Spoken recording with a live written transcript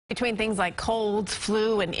Between things like colds,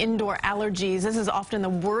 flu, and indoor allergies, this is often the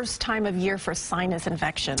worst time of year for sinus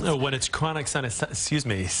infections. Oh, when it's chronic I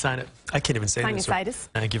can't even say this. Sinusitis.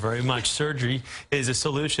 Thank you very much. Surgery is a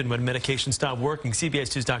solution when medications stop working. CBS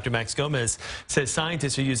 2's Dr. Max Gomez says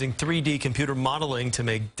scientists are using 3D computer modeling to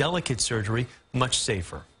make delicate surgery much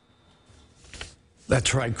safer.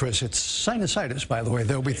 That's right, Chris. It's sinusitis, by the way.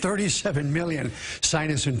 There will be 37 million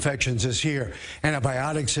sinus infections this year.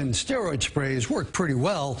 Antibiotics and steroid sprays work pretty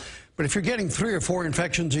well, but if you're getting 3 or 4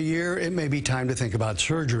 infections a year, it may be time to think about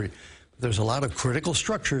surgery. There's a lot of critical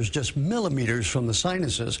structures just millimeters from the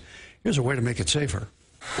sinuses. Here's a way to make it safer.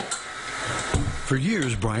 For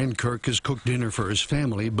years, Brian Kirk has cooked dinner for his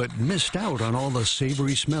family, but missed out on all the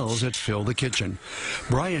savory smells that fill the kitchen.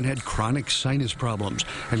 Brian had chronic sinus problems,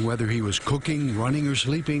 and whether he was cooking, running, or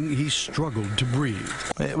sleeping, he struggled to breathe.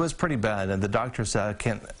 It was pretty bad, and the doctor said,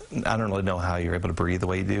 I don't really know how you're able to breathe the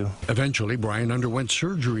way you do. Eventually, Brian underwent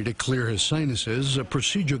surgery to clear his sinuses, a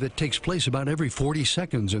procedure that takes place about every 40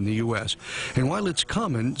 seconds in the U.S. And while it's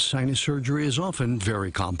common, sinus surgery is often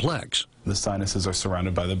very complex. The sinuses are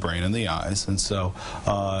surrounded by the brain and the eyes, and so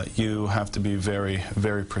you have to be very,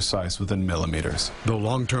 very precise within millimeters. Though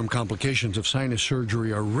long-term complications of sinus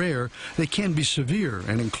surgery are rare, they can be severe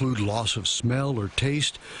and include loss of smell or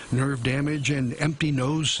taste, nerve damage, and empty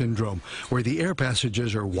nose syndrome, where the air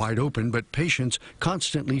passages are wide open but patients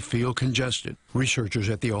constantly feel congested. Researchers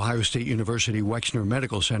at The Ohio State University Wexner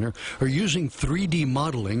Medical Center are using 3D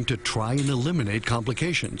modeling to try and eliminate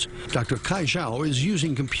complications. Dr. Kai Zhao is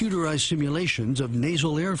using computerized simulations of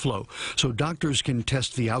nasal airflow so doctors can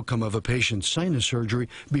test the outcome of a patient's sinus surgery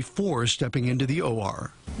before stepping into the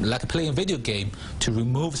OR. Like playing a video game to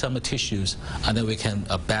remove some tissues, and then we can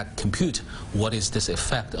back compute what is this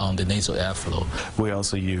effect on the nasal airflow. We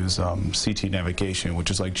also use CT navigation, which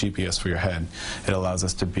is like GPS for your head. It allows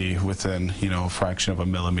us to be within, a fraction of a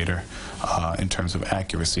millimeter in terms of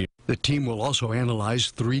accuracy. The team will also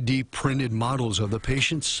analyze 3D printed models of the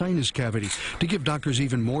patient's sinus cavity to give doctors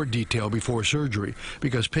even more detail before surgery,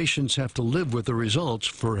 because patients have to live with the results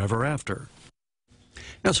forever after.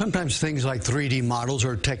 Now, sometimes things like 3D models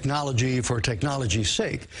are technology for technology's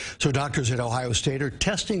sake. So doctors at Ohio State are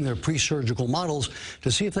testing their pre-surgical models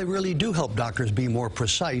to see if they really do help doctors be more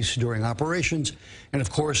precise during operations, and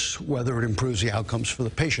of course, whether it improves the outcomes for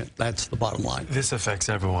the patient. That's the bottom line. This affects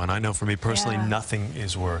everyone. I know for me personally, nothing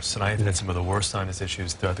is worse, and I've had some of the worst sinus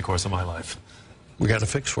issues throughout the course of my life. We got a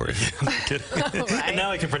fix for you. I'm kidding. Right. And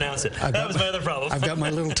now I can pronounce it. That was my other problem. I've got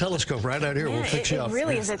my little telescope right out here. Yeah, we'll fix you up. It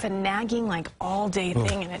really is. It's a nagging, all-day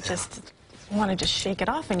thing, and it just want to just shake it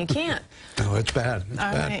off, and you can't. No, it's bad. It's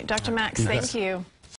bad. All right, Dr. Max, thank you.